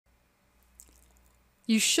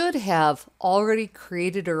You should have already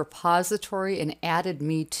created a repository and added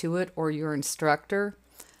me to it or your instructor.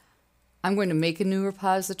 I'm going to make a new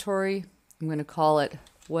repository. I'm going to call it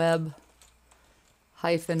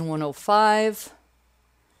web-105,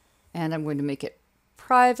 and I'm going to make it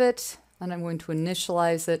private, and I'm going to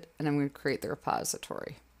initialize it, and I'm going to create the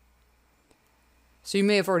repository. So you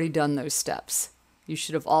may have already done those steps. You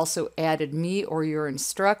should have also added me or your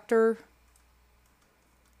instructor.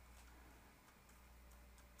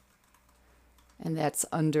 And that's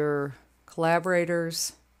under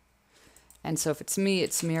collaborators. And so if it's me,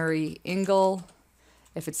 it's Mary Engel.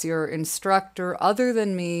 If it's your instructor other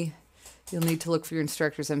than me, you'll need to look for your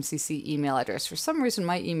instructor's MCC email address. For some reason,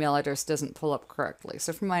 my email address doesn't pull up correctly.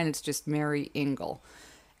 So for mine, it's just Mary Engel,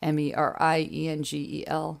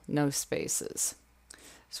 MERIENGEL, no spaces.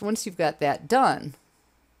 So once you've got that done,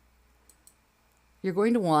 you're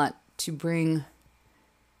going to want to bring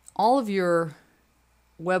all of your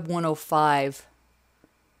Web 105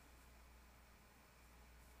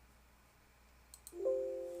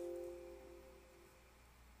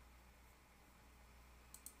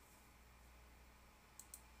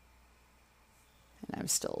 I'm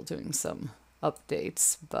still doing some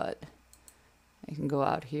updates, but I can go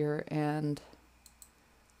out here and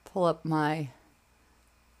pull up my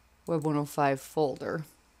Web 105 folder.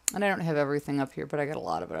 And I don't have everything up here, but I got a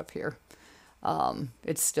lot of it up here.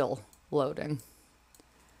 It's still loading.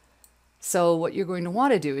 So what you're going to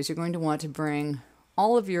want to do is you're going to want to bring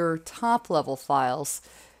all of your top level files,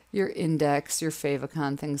 your index, your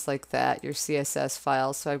favicon, things like that, your CSS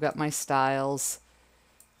files. So I've got my styles.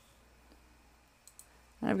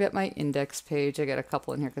 And I've got my index page. I got a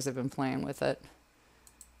couple in here because I've been playing with it.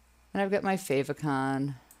 And I've got my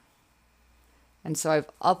favicon. And so I've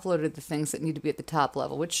uploaded the things that need to be at the top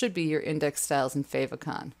level, which should be your index styles and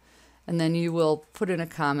favicon. And then you will put in a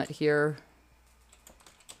comment here.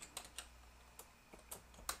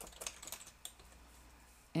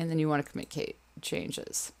 And then you want to commit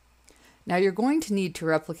changes. Now you're going to need to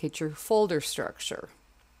replicate your folder structure.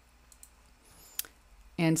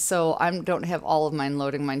 And so I don't have all of mine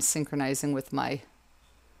loading, mine's synchronizing with my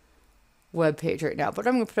web page right now. But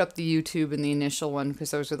I'm going to put up the YouTube and the initial one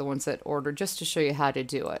because those are the ones that ordered, just to show you how to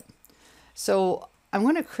do it. So I'm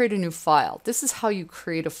going to create a new file. This is how you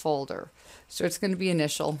create a folder. So it's going to be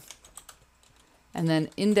initial and then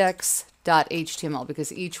index.html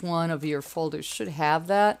because each one of your folders should have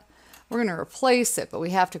that. We're going to replace it, but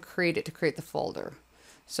we have to create it to create the folder.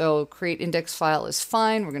 So create index file is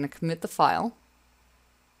fine. We're going to commit the file.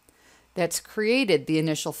 That's created the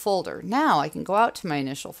initial folder. Now I can go out to my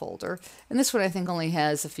initial folder, and this one I think only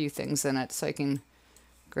has a few things in it, so I can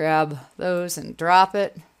grab those and drop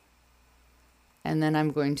it, and then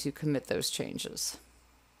I'm going to commit those changes.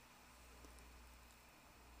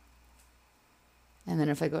 And then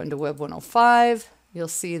if I go into Web 105, you'll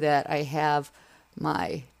see that I have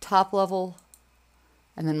my top level,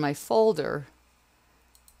 and then my folder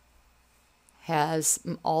has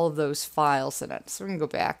all of those files in it. So we're going to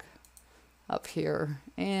go back up here,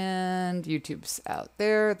 and YouTube's out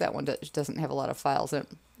there. That one doesn't have a lot of files in it.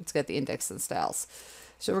 It's got the index and styles.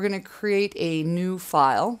 So we're going to create a new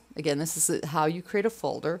file. Again, this is how you create a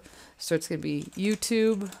folder. So it's going to be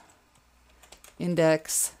YouTube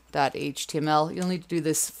index.html. You'll need to do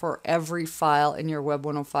this for every file in your Web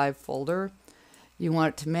 105 folder. You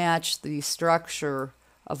want it to match the structure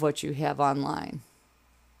of what you have online.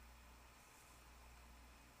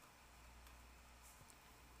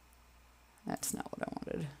 That's not what I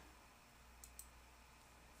wanted.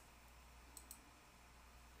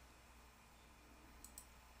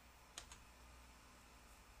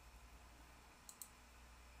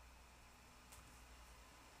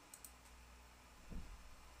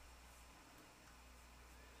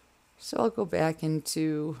 So I'll go back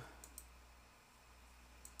into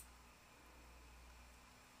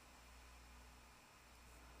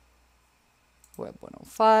Web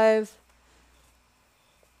 105.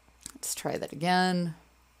 Let's try that again.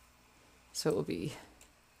 So it will be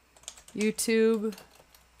YouTube.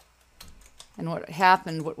 And what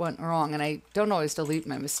happened, what went wrong, and I don't always delete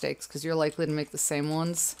my mistakes because you're likely to make the same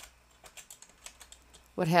ones.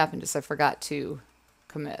 What happened is I forgot to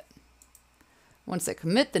commit. Once I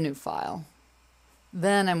commit the new file,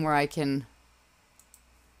 then I'm where I can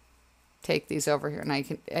take these over here. And I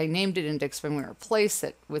named it index, but I'm going to replace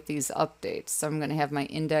it with these updates. So I'm going to have my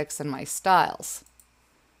index and my styles.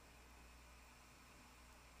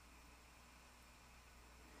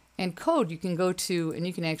 And code you can go to and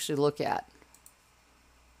you can actually look at.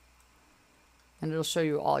 And it'll show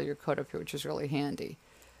you all your code up here, which is really handy.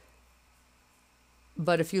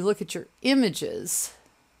 But if you look at your images,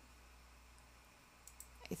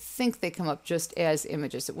 I think they come up just as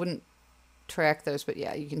images. It wouldn't track those, but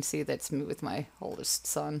yeah, you can see that's me with my oldest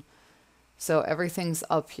son. So everything's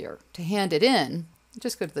up here. To hand it in,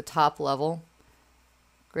 just go to the top level,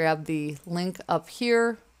 grab the link up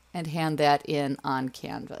here, and hand that in on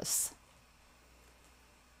Canvas.